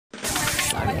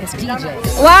Yes, DJ.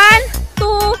 1,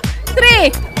 2,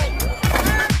 3.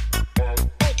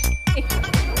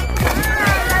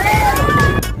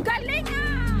 Galing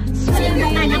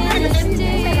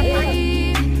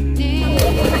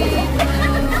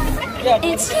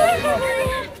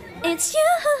It's you,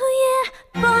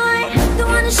 yeah, boy. The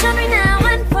one to show me now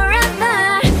and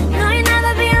forever. No, you'll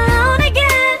never be alone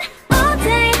again. All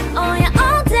day, oh yeah,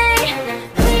 all day.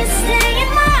 Please stay in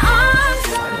my arms.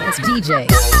 Yes, DJ.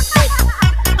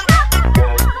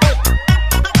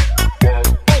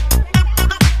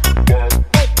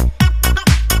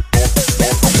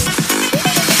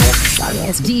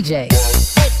 Yes, DJ.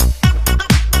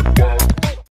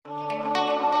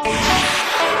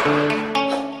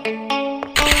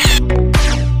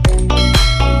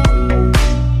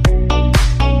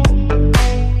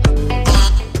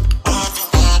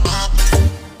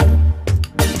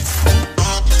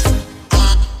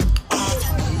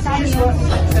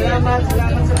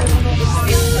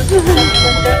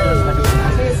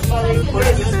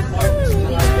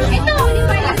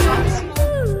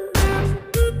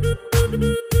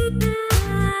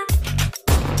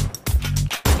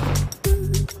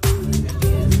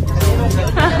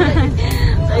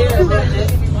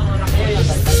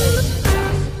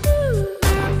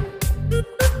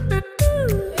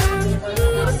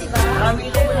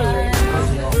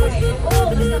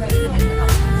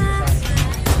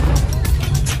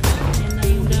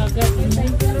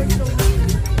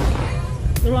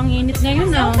 Pero ang init ngayon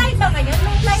na. Low-tide ba ngayon?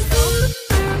 Low-tide ko?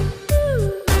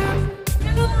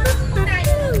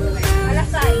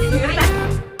 Alasay.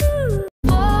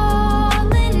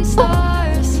 Falling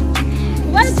stars.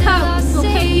 One time to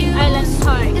Happy Island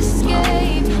Park.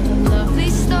 Escape. A lovely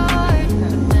start.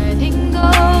 Letting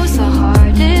go's the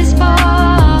hardest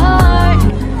part.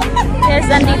 Yes,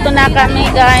 andito na kami,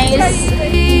 guys.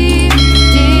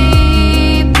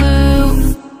 Deep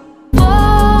blue.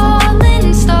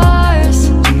 Falling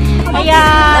stars.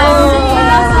 Ayan.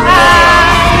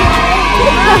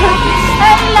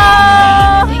 Hello.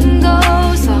 Letting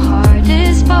go's the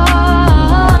hardest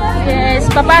part. Yes,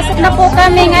 papasok na po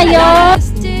kami ngayon.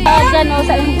 Diyan o,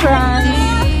 sa entrance.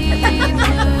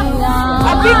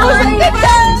 Happy ko sa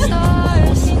entrance.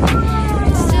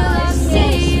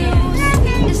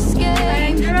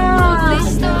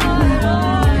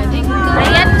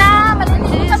 Ayan na,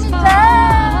 maliligo kami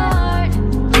dyan.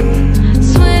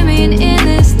 Swimming in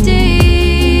this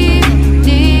deep,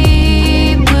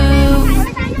 deep blue.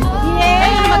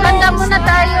 Yes, maganda muna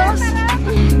tayo.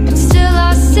 But still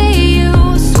I see you,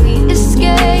 sweet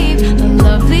escape, a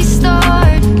lovely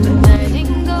start.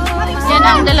 Letting go. Yan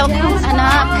ang dalawang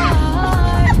anak.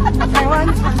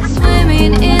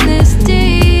 Swimming in this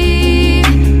deep,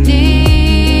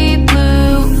 deep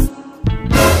blue.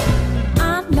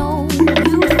 I know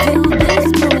you feel this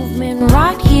movement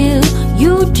right here.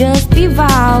 You just be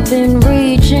vibing,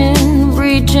 reaching,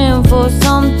 reaching for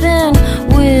something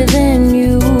within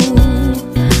you.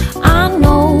 I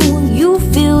know you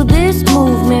feel this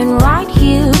movement right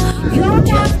here. You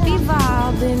just be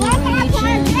vibing,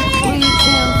 reaching,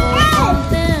 reaching for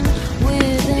something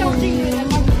within you.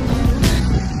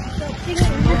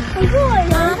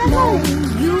 I know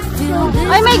you feel this.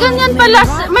 Ay, may ganyan pala.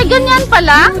 May ganyan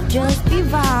pala. Just be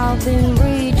vibing,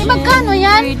 reaching, magkano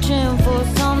yan? reaching for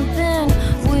something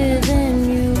within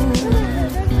you.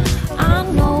 I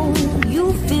know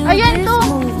you feel Ayan this to.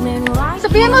 movement right.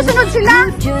 Sabihin mo, sunod sila.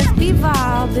 Just be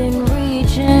vibing,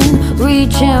 reaching,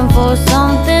 reaching for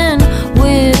something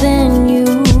within you.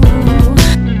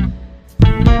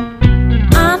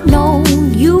 I know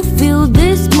you feel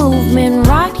this movement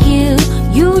right here.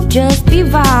 You just be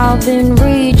vibing,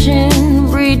 reaching,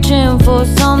 reaching for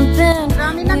something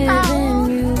within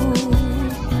you.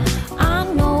 I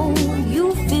know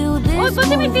you feel this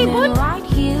pati may table. movement right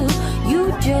here.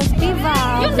 You just be Yung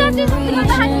vibing, dati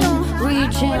tinatahan nyo.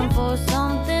 reaching for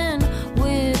something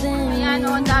within Ayan o,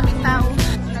 ang daming tao.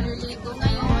 Naliligo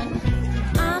ngayon.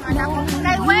 Anak ko.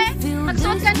 Kaiwe,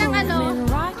 magsuot ka ng ano.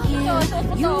 Ito, suot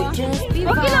mo to.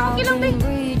 Okay lang, babe.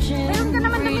 Meron ka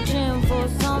naman damit.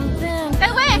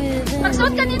 Kaiwe,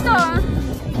 magsuot ka nito.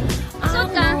 Magsuot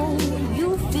ka.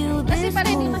 Kasi para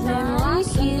hindi masarap.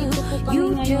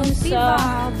 You just be Sa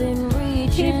vibing,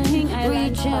 reaching,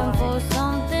 reaching for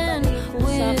something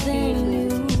within you.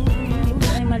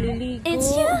 Ay, maliligo.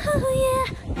 It's you, yeah,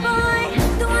 boy.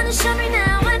 The one to show me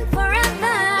now and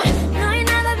forever. No, you'll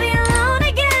never be alone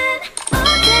again.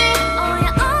 All day, oh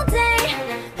yeah, all day.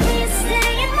 Please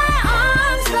stay in my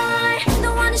arms, boy.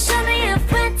 The one to show me if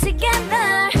we're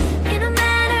together. It don't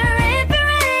matter if it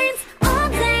rains. All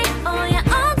day, oh yeah,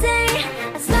 all day.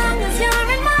 As long as you're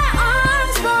in my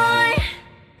arms, boy.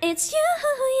 It's you,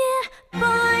 yeah,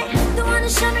 boy.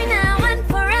 show me now and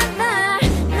forever.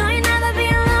 No, you'll never be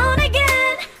alone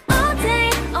again. All day,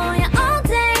 oh yeah, all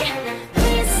day.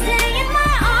 Please stay in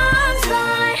my arms,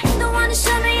 boy. Don't wanna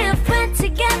show me if we're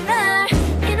together.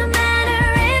 It don't matter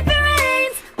if it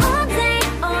rains. All day,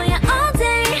 oh yeah, all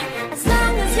day. As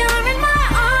long as you're in my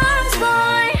arms,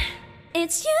 boy.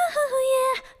 It's you,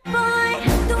 yeah, boy.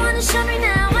 Don't wanna show me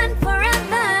now and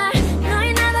forever. No,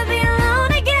 you'll never be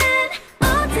alone again.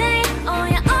 All day, oh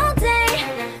yeah, all day.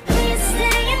 Please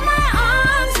stay in my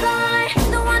arms, boy.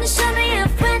 Don't wanna show me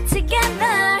if we're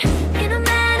together. It don't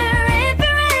matter if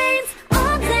it rains.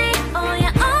 All day, oh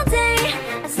yeah, all day.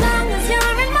 As long as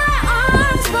you're in my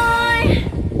arms, boy.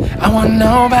 I want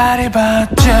nobody but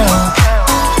you.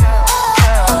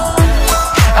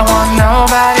 I want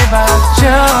nobody but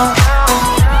you.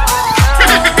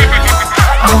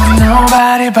 I want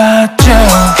nobody but you.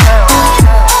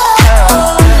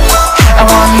 I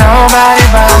want nobody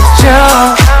but you.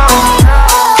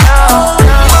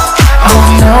 I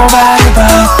want nobody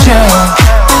but you.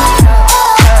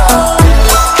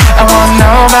 I want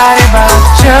nobody but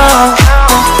you.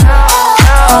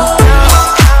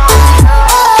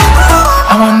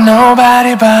 I want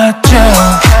nobody but you.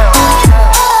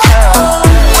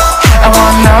 I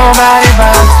want nobody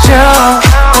but you.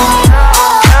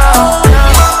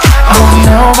 I want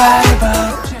nobody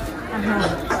but you.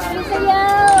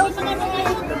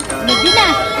 Medyo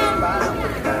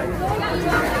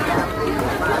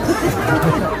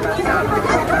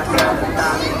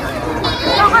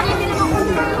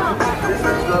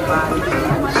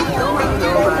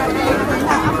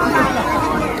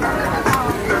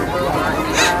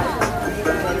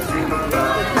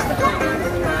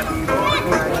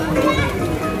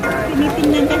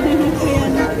Tinitingnan ka na kaya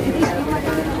na.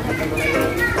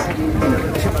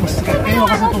 Mas sikat kayo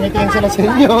kasi tumitingin sila sa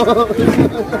inyo.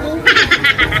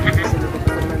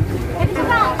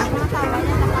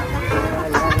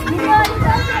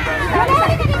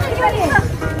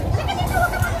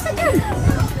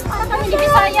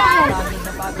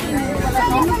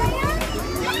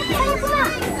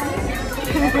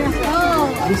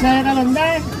 Bisaya ka lang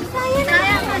dahil. Bisaya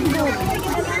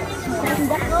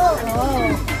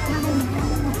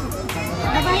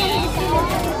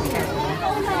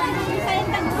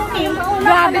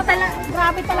ka lang.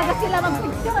 Grabe talaga sila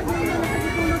mag-picture.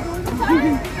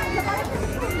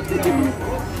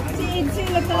 Si Ed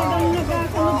sila talagang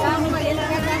nagkakamag-kamag sila.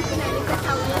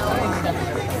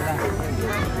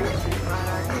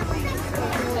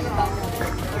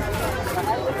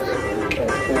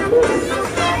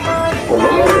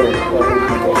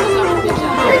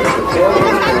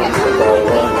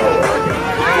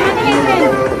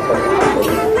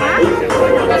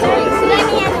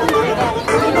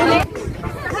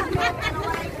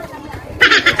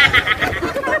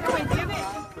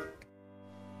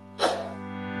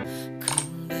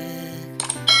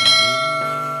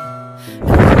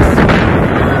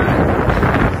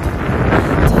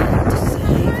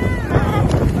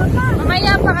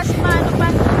 Mamaya pa kasi paano pa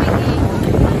tubig eh.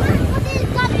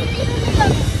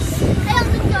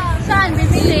 Saan?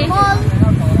 Bibili?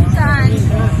 Saan?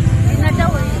 Hindi na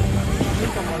daw eh.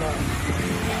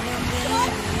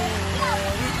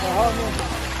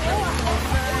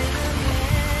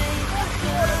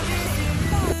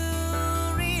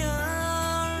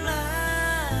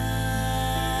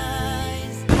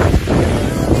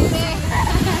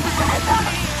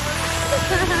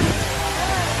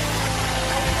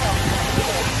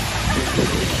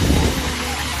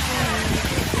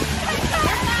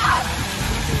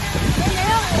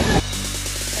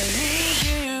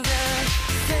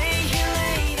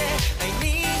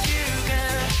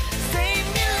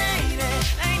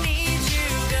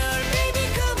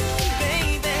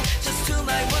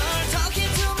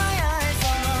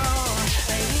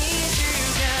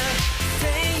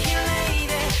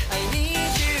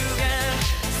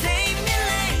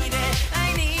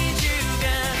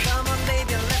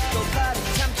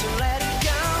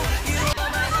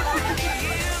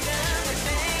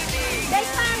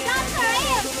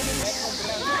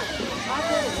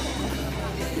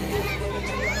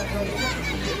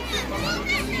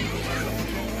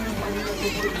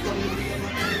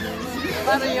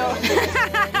 Mario.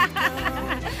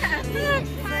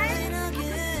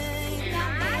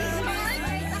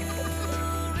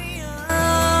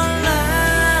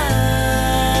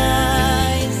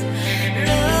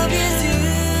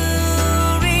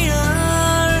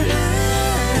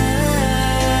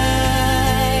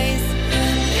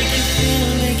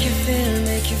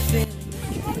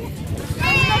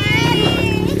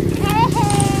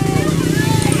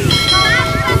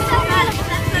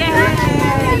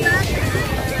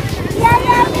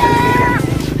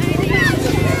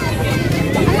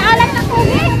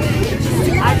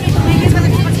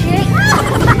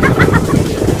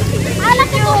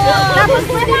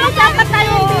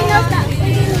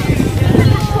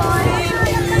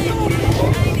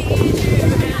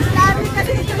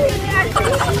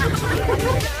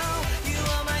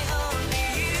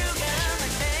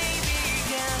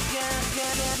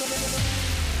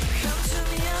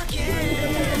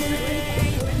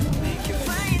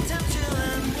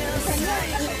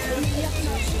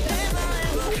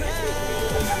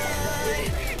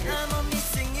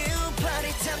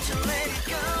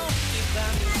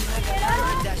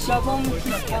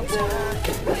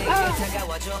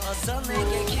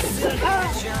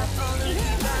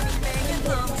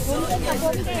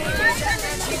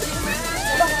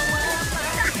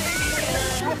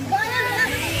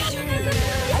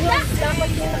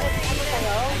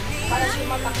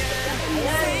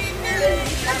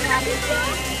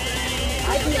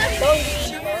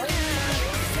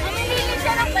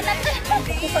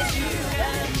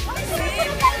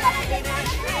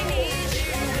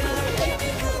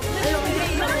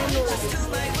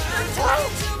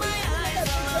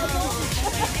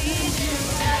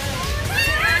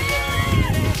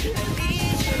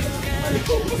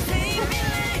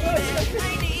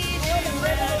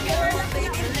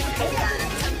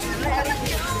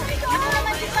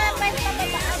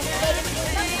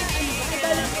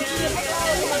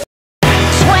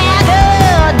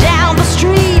 Swagger down the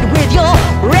street with your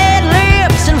red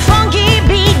lips and funky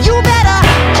beat. You better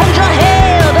hold your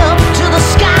head up to the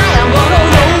sky. I'm gonna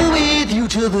roll with you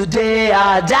till the day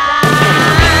I die.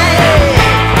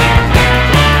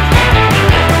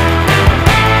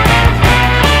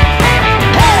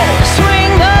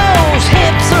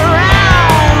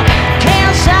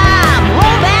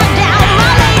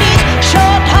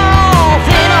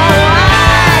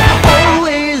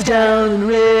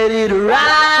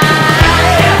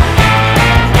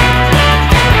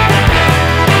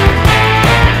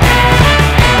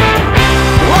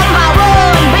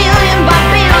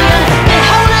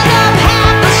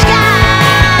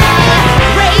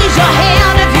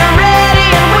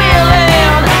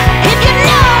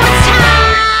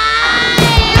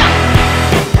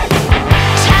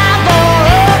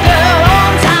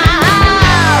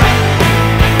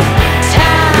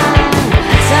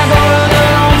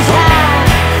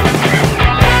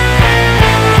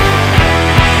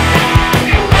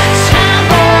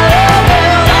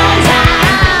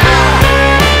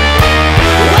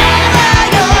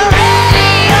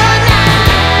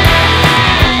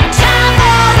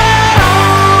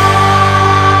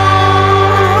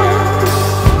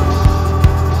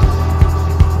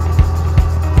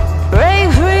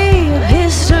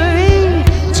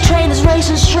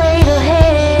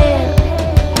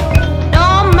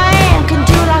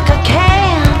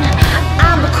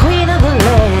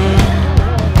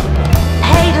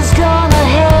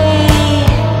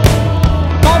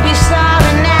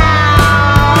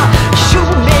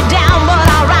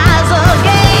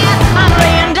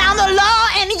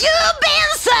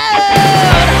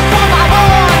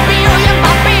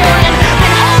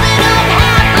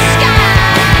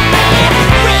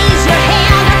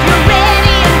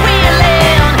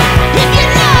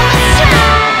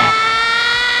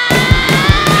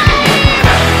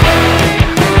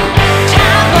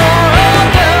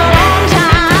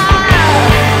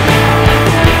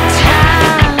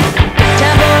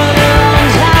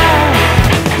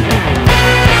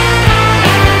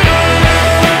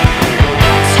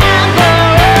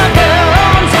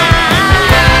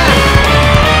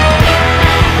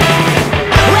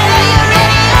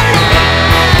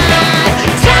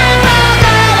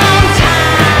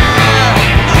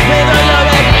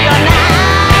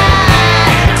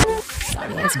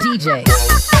 DJ.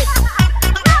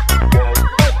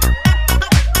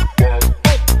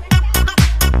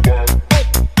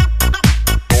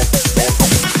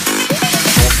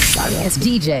 It's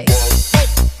DJ.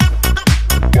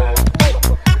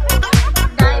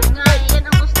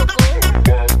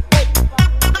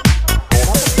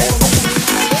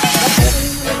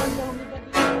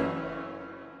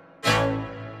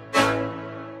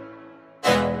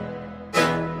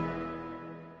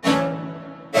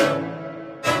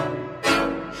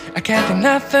 I can't think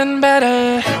nothing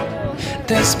better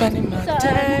than spending my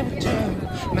day with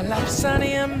you. My life is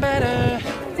sunny and better.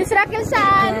 Sis Raquel,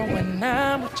 saan? Girl, when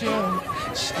I'm with you,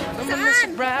 she's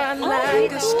so bright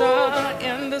like a star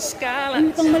in the sky.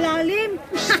 Ang malalim.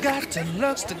 She got the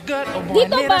looks, the good. Oh boy, I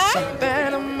Dito need ba? a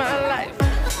better in my life.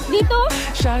 Dito?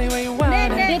 Shawty, where you wanna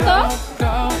Dito?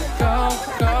 go, go,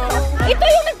 go. Ito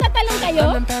yung nagtatalong kayo?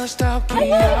 London, Paris,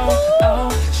 Tokyo. Oh,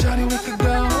 shawty, we could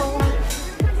go.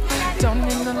 Don't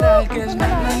need no luggage, nah,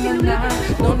 nah, nah, nah.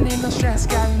 Don't need no stress,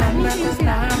 got nah, nah,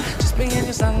 nah, nah. Just be in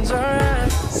your songs alright,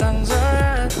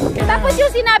 girl. Tapos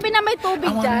yung sinabi na may tubig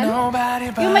I want dyan. nobody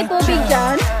but Yung may tubig you.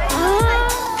 dyan.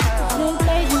 Low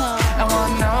tide na. I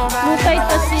want nobody Low tide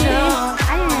but kasi. you.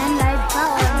 Ayan, live pa.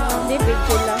 Hindi,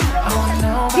 picture lang. I want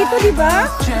nobody Dito, di ba?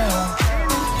 but you.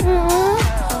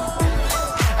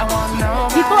 I want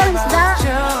nobody Dito ang isda. but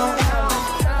you.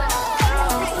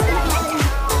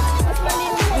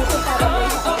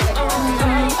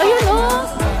 Ayun,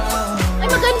 oh. Ay,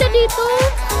 maganda dito.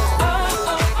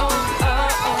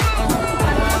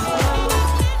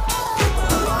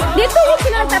 Dito yung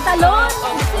sila nagtatalon.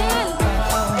 Itzel.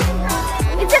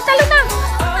 Itzel, talon na.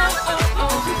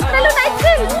 Talon na,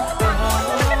 Itzel.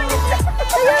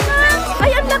 Kaya nga.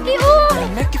 Ay, ang laki, oh.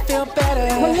 Make you feel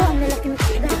better. Wala, ang lalaki na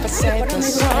sila. If I say the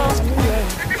songs good,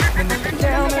 when you get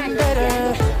down and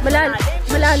better.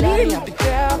 Malalim. I'll be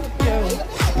there with you.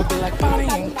 We'll be like Bonnie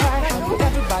and Clyde.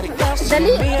 Everybody else.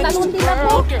 Dali, talon din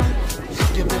ako.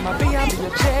 You be my B, I'll be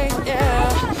your J, yeah.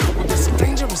 We'll be so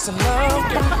dangerous in love,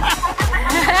 girl.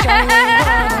 Shawty, where you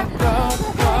wanna go,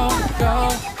 go,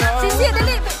 go, go. Sisi,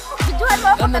 dali. Videohan mo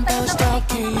ako. None of those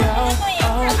talking, yo.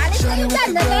 Oh, shawty, we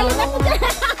can go.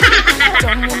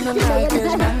 Don't need no like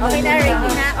it, Okay na, ready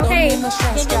na. Okay. no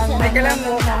stress, got nothing now.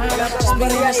 Just be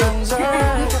your songs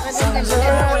alright, songs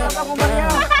alright.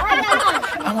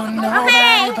 I want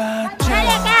nobody but you.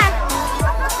 Halika.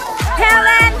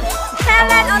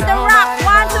 Helen on the rock.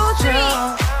 1, 2, 3.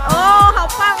 Oh,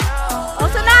 hapang. Oh,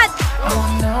 sunod. I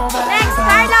want nobody Next, but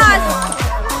Carlos. you.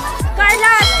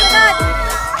 Carlos, sunod.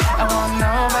 I want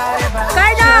nobody but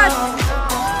Carlos. you.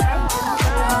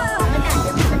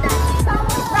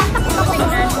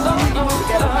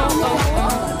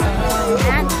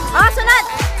 Yan. Oh, sunod.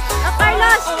 Oh,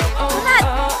 Carlos. Sunod.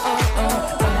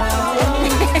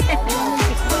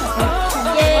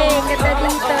 Yay, ganda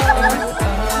dito.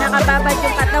 Nakababad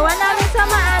yung katawan namin sa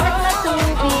maalat na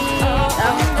tubig.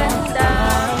 Ang ganda.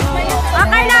 Oh,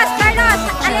 Carlos.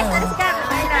 Alis ka.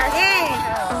 Carlos.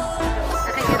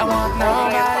 I want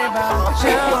nobody but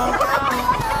you.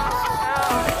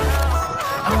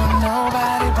 I want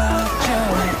nobody but you.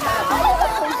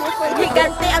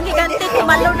 Ang higante,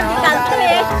 kumalaw ng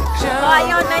higante. Oh,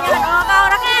 ayun na yun. Oh,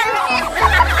 Raquel.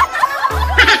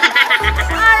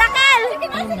 Oh, Raquel.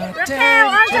 Raquel,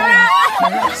 oh, sarap.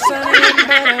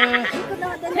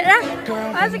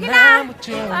 Oh, sige na.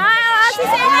 Oh, si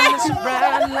Sene.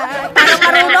 Parang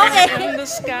marunong eh.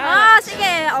 Oh,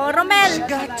 sige. Oh, Romel.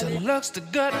 Got the looks, the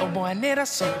good, oh boy, I need her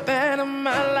so bad in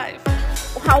my life.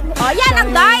 Oh, yan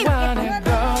ang dive.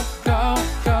 Go, go,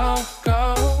 go, go.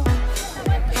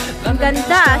 Ang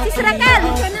ganda. Si Raquel.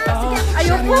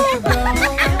 Ayoko. Paano?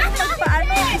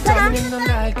 Isa na.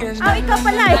 Oh, ikaw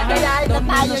pala eh. Kaya na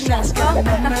tayo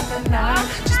na.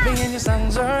 Just being your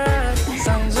songs alright,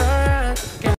 songs alright.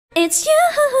 It's you,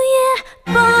 yeah,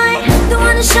 boy. The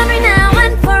one to show me now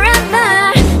and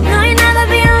forever. No, you'll never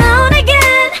be alone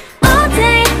again. All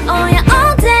day, oh yeah,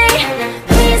 all day.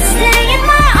 Please stay in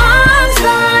my arms,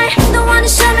 boy. The one to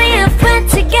show me if we're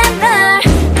together.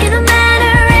 It don't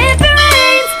matter if it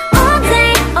rains. All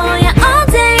day, oh yeah, all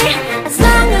day. As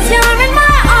long as you're in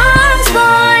my arms,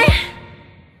 boy.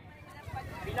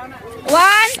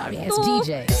 1, Sorry, 2, it's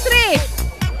DJ. 3.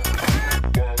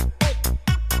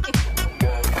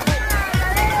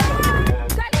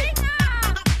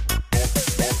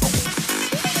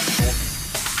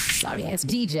 Sorry, it's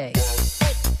DJ.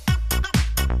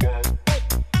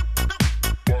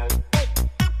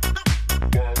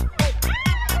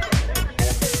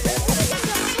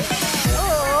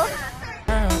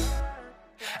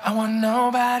 I want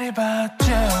nobody but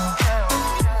you.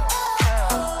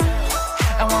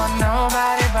 I want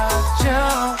nobody but you.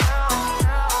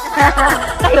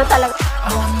 Kayo talaga. I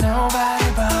want nobody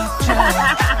but you.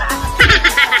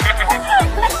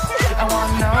 I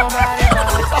want nobody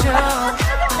but you.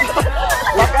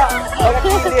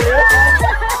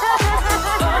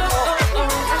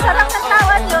 Sarap ng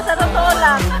tawa niyo, sa totoo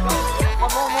lang.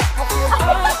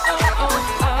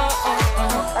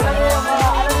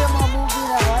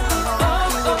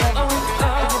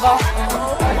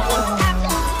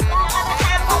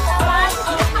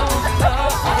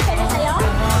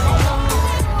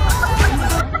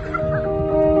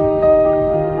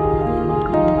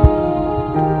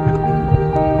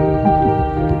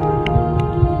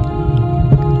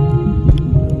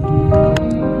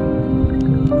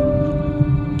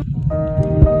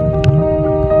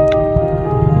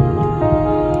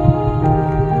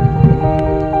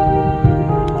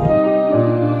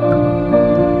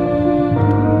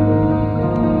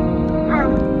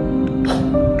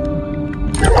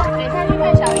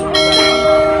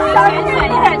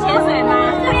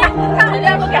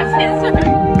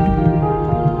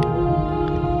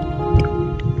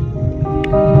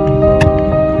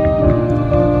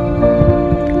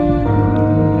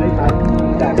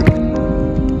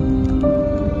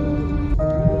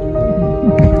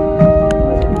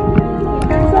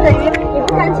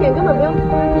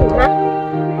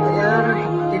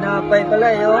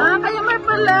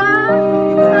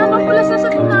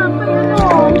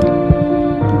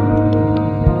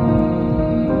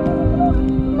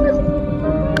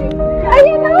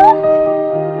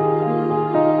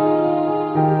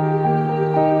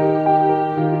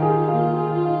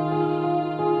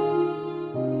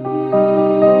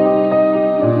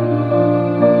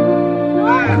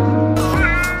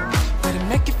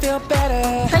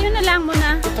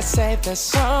 there's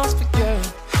songs for you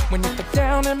when you feel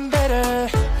down and bitter.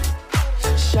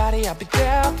 Shawty, I'll be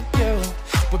there for you.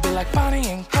 We'll be like Bonnie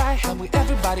and Clyde, how we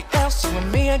everybody else, you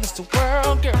and me against the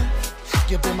world, girl.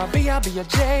 You'll be my B, I'll be your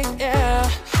J, yeah.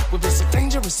 We'll be so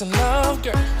dangerous in love,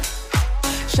 girl.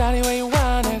 Shawty, where you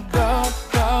wanna go,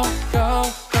 go,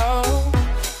 go, go?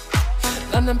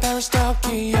 London, Paris,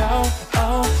 Tokyo,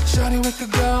 oh. Shawty, we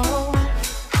could go.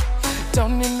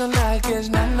 Don't need no luggage,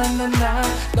 nah, nah, nah, nah.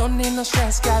 Don't need no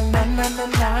stress, got nah, nah, nah,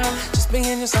 nah. Just me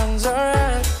and your son's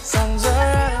alright, son's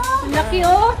alright. Laki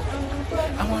oh.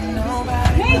 I want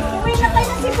nobody.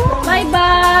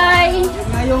 Bye-bye.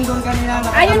 Ayun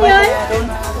yun.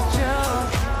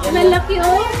 Malaki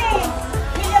oh.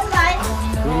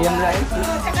 William Life.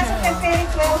 Tsaka sa Tempering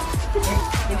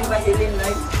 12. Hindi ba William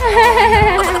Life?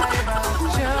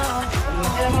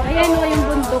 Ayan o yung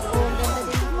bundok ko.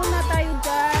 Dito muna tayo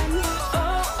dyan.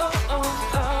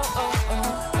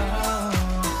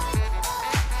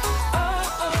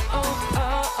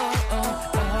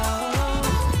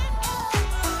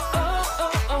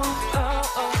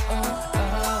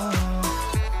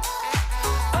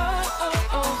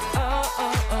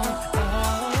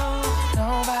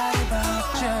 Nobody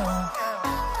but you.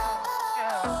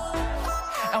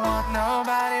 I want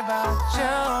nobody but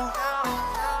you.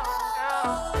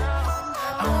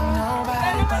 I want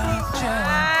nobody but you.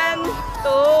 1,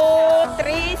 2,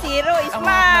 3, 0.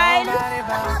 Smile! Nobody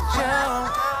but you.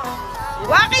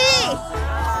 Waki!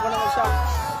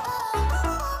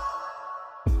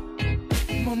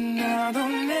 못나도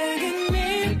내게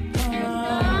믿어.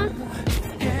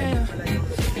 Yeah.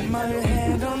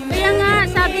 말해도 Kaya nga,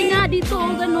 sabi nga dito,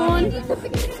 ganun.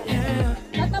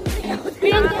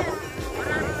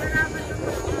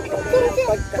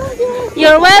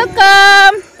 You're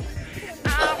welcome!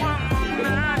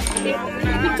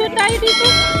 Picture tayo dito.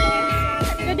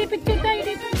 Pwede picture tayo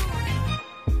dito.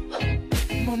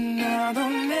 못나도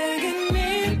내게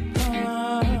믿어.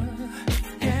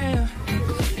 Yeah.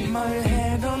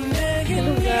 말해도 내게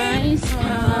Hello guys.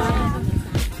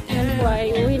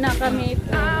 Anyway, uwi na kami.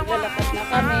 Lalakad na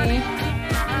kami.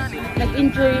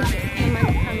 Nag-enjoy naman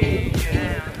kami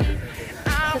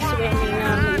sa swimming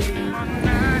namin.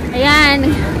 Ayan.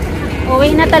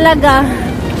 Uwi na talaga.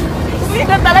 Uwi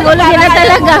na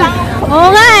talaga. Oo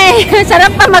nga eh.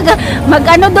 Sarap pa mag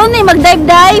ano doon eh.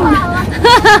 Mag-dive-dive.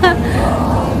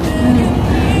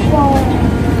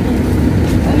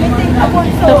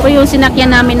 Ito po yung sinakyan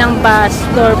namin ng bus.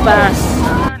 Tour bus.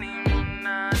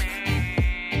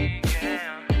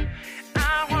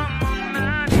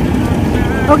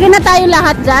 Okay na tayo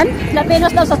lahat dyan?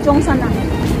 Lapinos daw sa Chongsan na.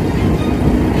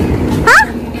 Ha?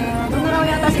 Ano raw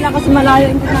yata sila kasi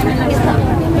malayo yung namin ng isla.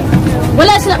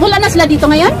 Wala na sila dito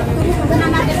ngayon? Wala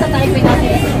natin sa Taipei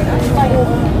natin.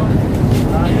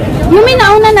 You mean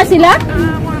nauna na sila?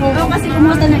 Oo, kasi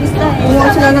kumuha ng isla. Kumuha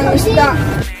sila ng isda.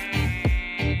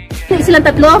 Silang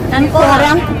tatlo?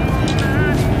 Parang?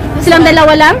 Silang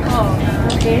dalawa lang? Oo.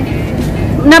 Okay.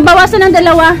 Nabawasan ng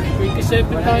dalawa? 27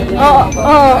 tayo.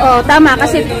 Oo, tama.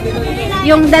 Kasi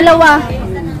yung dalawa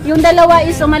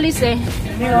is umalis eh.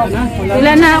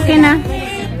 Wala na, okay na.